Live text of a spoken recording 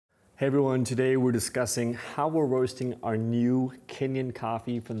Hey everyone, today we're discussing how we're roasting our new Kenyan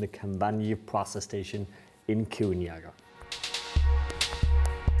coffee from the Kamwangi process station in Kirinyaga.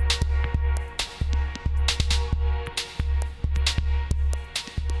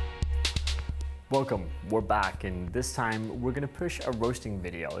 Welcome, we're back, and this time we're gonna push a roasting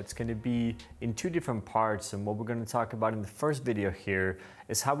video. It's gonna be in two different parts, and what we're gonna talk about in the first video here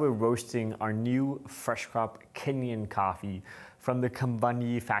is how we're roasting our new fresh crop Kenyan coffee from the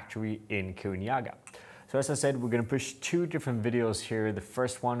Kamwangi factory in Kirinyaga. So as I said, we're gonna push two different videos here. The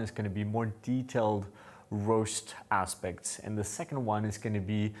first one is gonna be more detailed roast aspects, and the second one is going to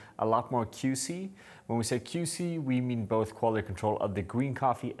be a lot more QC. When we say QC, we mean both quality control of the green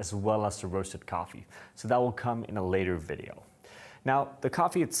coffee as well as the roasted coffee. So that will come in a later video. Now, the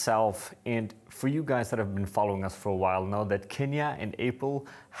coffee itself, and for you guys that have been following us for a while, know that Kenya in April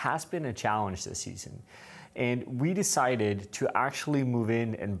has been a challenge this season. And we decided to actually move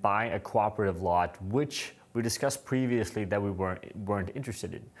in and buy a cooperative lot, which we discussed previously that we weren't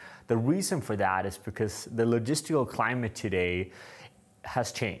interested in. The reason for that is because the logistical climate today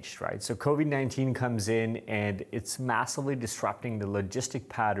has changed, right? So COVID-19 comes in and it's massively disrupting the logistic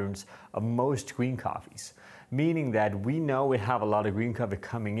patterns of most green coffees, meaning that we know we have a lot of green coffee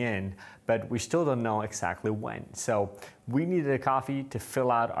coming in, but we still don't know exactly when. So we needed a coffee to fill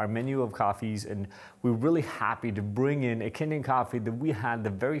out our menu of coffees, and we're really happy to bring in a Kenyan coffee that we had the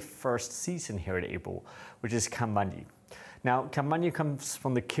very first season here in April, which is Kamwangi. Now, Kamwangi comes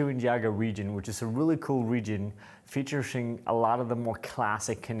from the Kirinyaga region, which is a really cool region featuring a lot of the more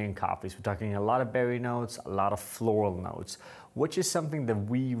classic Kenyan coffees. We're talking a lot of berry notes, a lot of floral notes, which is something that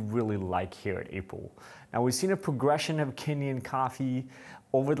we really like here at April. Now, we've seen a progression of Kenyan coffee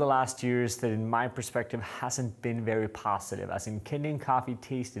over the last years that, in my perspective, hasn't been very positive, as in Kenyan coffee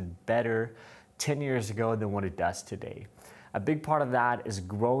tasted better 10 years ago than what it does today. A big part of that is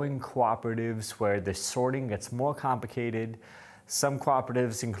growing cooperatives where the sorting gets more complicated. Some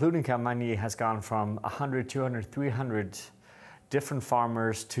cooperatives, including Kamwangi, has gone from 100, 200, 300 different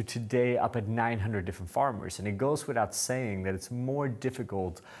farmers to today up at 900 different farmers. And it goes without saying that it's more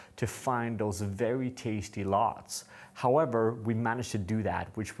difficult to find those very tasty lots. However, we managed to do that,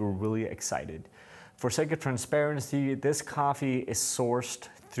 which we're really excited. For sake of transparency, this coffee is sourced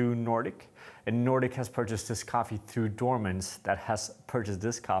through Nordic, and Nordic has purchased this coffee through Dormans that has purchased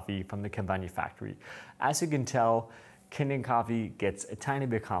this coffee from the Kamwangi factory. As you can tell, Kenyan coffee gets a tiny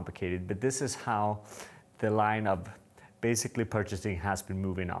bit complicated, but this is how the line of basically purchasing has been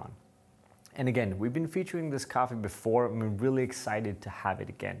moving on. And again, we've been featuring this coffee before, and we're really excited to have it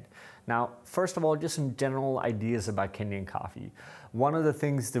again. Now, first of all, just some general ideas about Kenyan coffee. One of the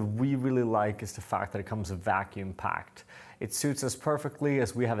things that we really like is the fact that it comes vacuum packed. It suits us perfectly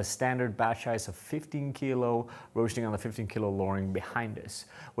as we have a standard batch size of 15 kilo, roasting on the 15 kilo lowering behind us,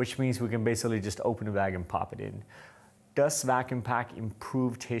 which means we can basically just open the bag and pop it in. Does vacuum pack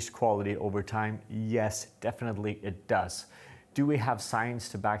improve taste quality over time? Yes, definitely it does. Do we have science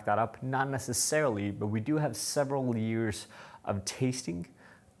to back that up? Not necessarily, but we do have several years of tasting,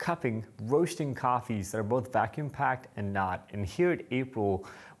 cupping, roasting coffees that are both vacuum packed and not. And here at April,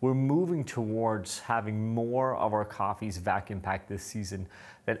 we're moving towards having more of our coffees vacuum packed this season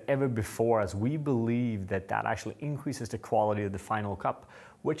than ever before, as we believe that that actually increases the quality of the final cup,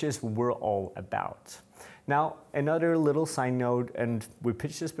 which is what we're all about. Now, another little side note, and we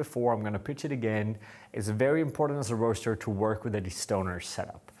pitched this before, I'm gonna pitch it again, it's very important as a roaster to work with a destoner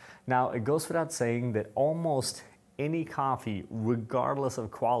setup. Now, it goes without saying that almost any coffee, regardless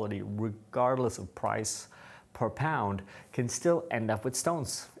of quality, regardless of price per pound, can still end up with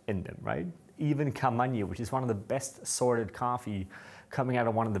stones in them, right? Even Kamwangi, which is one of the best sorted coffee coming out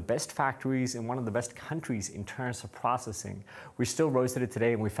of one of the best factories in one of the best countries in terms of processing, we still roasted it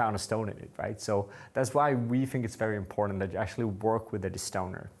today and we found a stone in it, right? So that's why we think it's very important that you actually work with a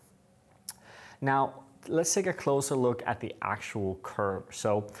destoner. Now, let's take a closer look at the actual curve.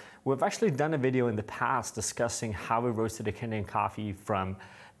 So we've actually done a video in the past discussing how we roasted a Kenyan coffee from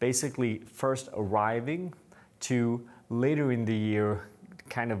basically first arriving to later in the year,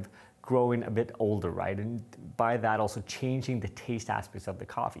 kind of growing a bit older, right? And by that also changing the taste aspects of the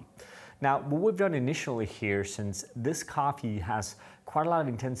coffee. Now, what we've done initially here, since this coffee has quite a lot of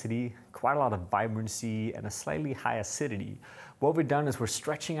intensity, quite a lot of vibrancy, and a slightly high acidity, what we've done is we're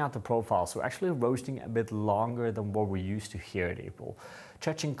stretching out the profile. So we're actually roasting a bit longer than what we're used to here at April.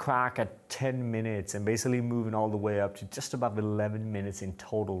 Touching crack at 10 minutes and basically moving all the way up to just about 11 minutes in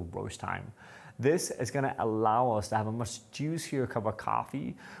total roast time. This is going to allow us to have a much juicier cup of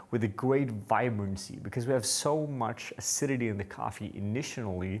coffee with a great vibrancy. Because we have so much acidity in the coffee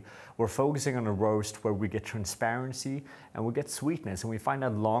initially, we're focusing on a roast where we get transparency and we get sweetness, and we find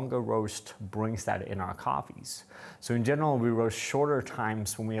that longer roast brings that in our coffees. So in general, we roast shorter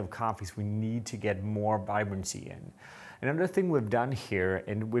times when we have coffees we need to get more vibrancy in. Another thing we've done here,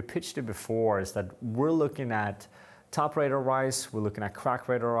 and we pitched it before, is that we're looking at top rate of rise, we're looking at crack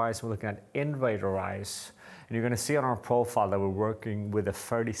rate of rise, we're looking at end rate of rise. And you're gonna see on our profile that we're working with a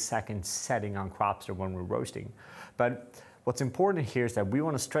 30-second setting on Cropster when we're roasting. But what's important here is that we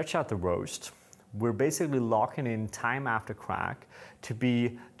wanna stretch out the roast. We're basically locking in time after crack to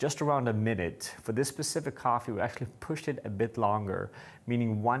be just around a minute. For this specific coffee, we actually pushed it a bit longer,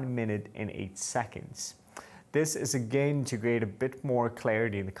 meaning 1 minute and 8 seconds. This is again to create a bit more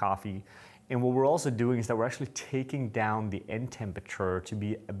clarity in the coffee. And what we're also doing is that we're actually taking down the end temperature to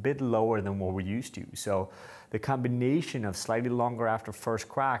be a bit lower than what we're used to. So the combination of slightly longer after first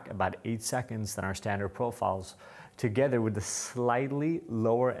crack, about 8 seconds than our standard profiles, together with the slightly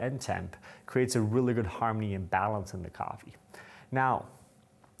lower end temp, creates a really good harmony and balance in the coffee. Now,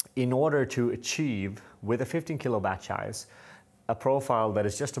 in order to achieve, with a 15 kilo batch size, a profile that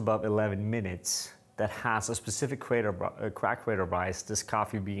is just above 11 minutes, that has a specific crack rate of rise, this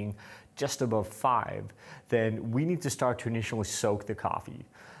coffee being just above 5, then we need to start to initially soak the coffee.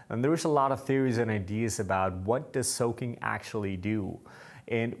 And there is a lot of theories and ideas about what does soaking actually do.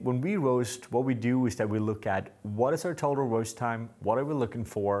 And when we roast, what we do is that we look at what is our total roast time, what are we looking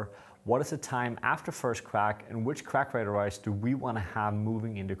for, what is the time after first crack, and which crack rate of rise do we want to have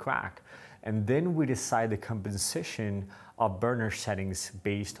moving into crack. And then we decide the composition of burner settings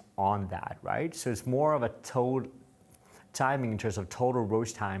based on that, right? So it's more of a total timing in terms of total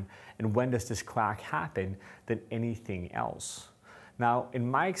roast time and when does this crack happen than anything else. Now, in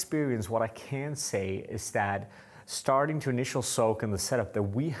my experience, what I can say is that starting to initial soak in the setup that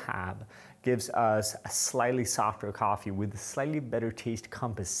we have gives us a slightly softer coffee with a slightly better taste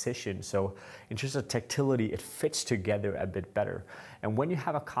composition. So in terms of tactility, it fits together a bit better. And when you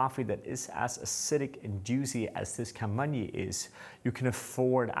have a coffee that is as acidic and juicy as this Kamwangi is, you can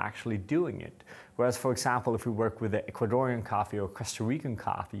afford actually doing it. Whereas, for example, if we work with an Ecuadorian coffee or Costa Rican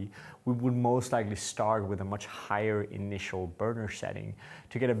coffee, we would most likely start with a much higher initial burner setting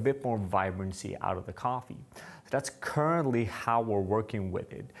to get a bit more vibrancy out of the coffee. So that's currently how we're working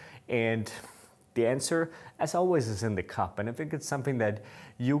with it. And the answer, as always, is in the cup. And I think it's something that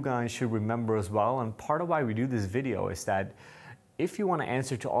you guys should remember as well. And part of why we do this video is that if you want to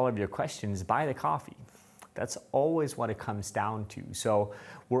answer to all of your questions, buy the coffee. That's always what it comes down to. So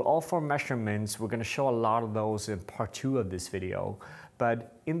we're all for measurements. We're going to show a lot of those in part 2 of this video.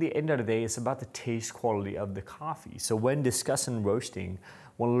 But in the end of the day, it's about the taste quality of the coffee. So when discussing roasting,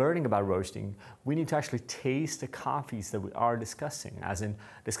 when learning about roasting, we need to actually taste the coffees that we are discussing. As in,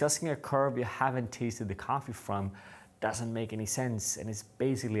 discussing a curve you haven't tasted the coffee from doesn't make any sense, and it's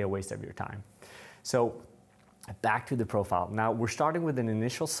basically a waste of your time. So back to the profile. Now we're starting with an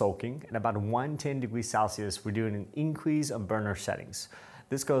initial soaking at about 110 degrees Celsius. We're doing an increase of burner settings.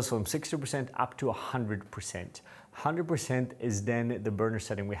 This goes from 60% up to 100%. 100% is then the burner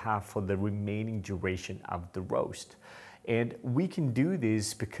setting we have for the remaining duration of the roast. And we can do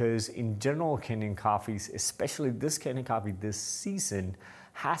this because in general Kenyan coffees, especially this Kenyan coffee this season,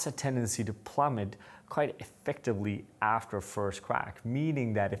 has a tendency to plummet quite effectively after first crack,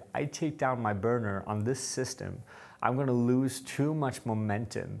 meaning that if I take down my burner on this system, I'm going to lose too much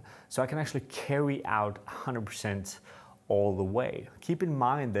momentum, so I can actually carry out 100% all the way. Keep in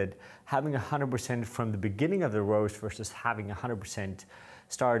mind that having 100% from the beginning of the roast versus having 100%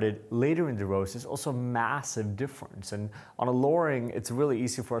 started later in the roast is also a massive difference. And on a lowering, it's really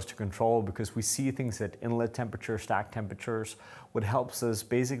easy for us to control because we see things at inlet temperature, stack temperatures, what helps us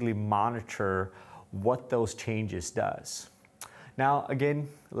basically monitor what those changes does. Now, again,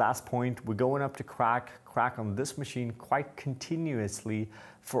 last point, we're going up to crack. Crack on this machine quite continuously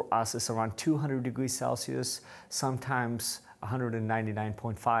for us is around 200 degrees Celsius, sometimes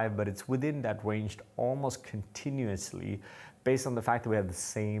 199.5, but it's within that range almost continuously based on the fact that we have the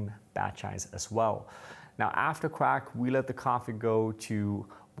same batch size as well. Now, after crack, we let the coffee go to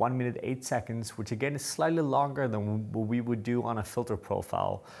 1 minute 8 seconds, which again is slightly longer than what we would do on a filter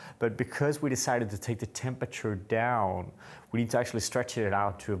profile. But because we decided to take the temperature down, we need to actually stretch it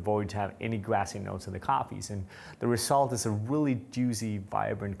out to avoid to have any grassy notes in the coffees. And the result is a really juicy,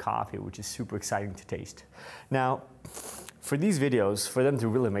 vibrant coffee, which is super exciting to taste. Now, For these videos, for them to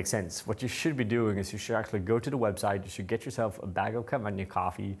really make sense, what you should be doing is you should actually go to the website, you should get yourself a bag of Kamwangi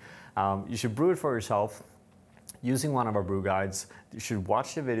coffee, you should brew it for yourself using one of our brew guides. You should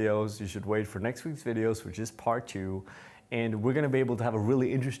watch the videos, you should wait for next week's videos, which is part 2, and we're gonna be able to have a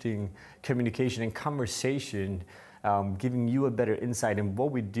really interesting communication and conversation, giving you a better insight in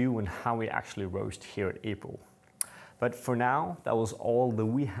what we do and how we actually roast here at April. But for now, that was all that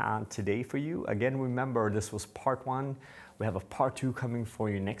we had today for you. Again, remember, this was part 1. We have a part 2 coming for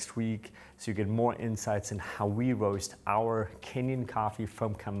you next week, so you get more insights in how we roast our Kenyan coffee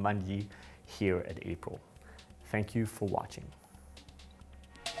from Kamwangi here at April. Thank you for watching.